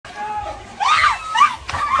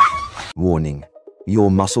Warning: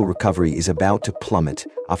 your muscle recovery is about to plummet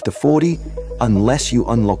after 40 unless you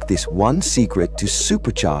unlock this one secret to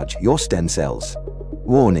supercharge your stem cells.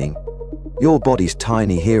 Warning: your body's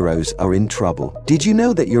tiny heroes are in trouble. Did you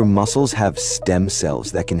know that your muscles have stem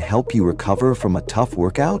cells that can help you recover from a tough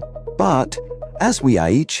workout? But as we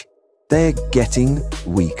age, they're getting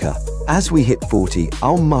weaker. As we hit 40,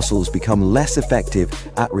 our muscles become less effective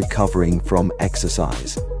at recovering from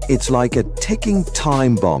exercise. It's like a ticking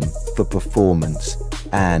time bomb for performance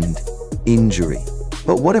and injury.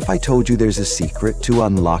 But what if I told you there's a secret to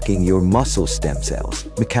unlocking your muscle stem cells?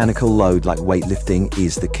 Mechanical load like weightlifting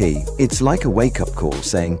is the key. It's like a wake-up call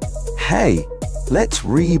saying, hey, let's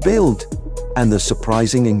rebuild. And the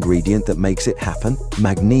surprising ingredient that makes it happen?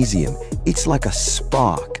 Magnesium. It's like a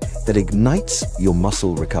spark that ignites your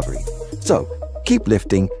muscle recovery. So, keep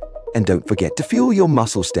lifting and don't forget to fuel your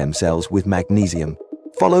muscle stem cells with magnesium.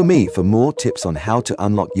 Follow me for more tips on how to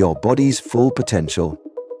unlock your body's full potential.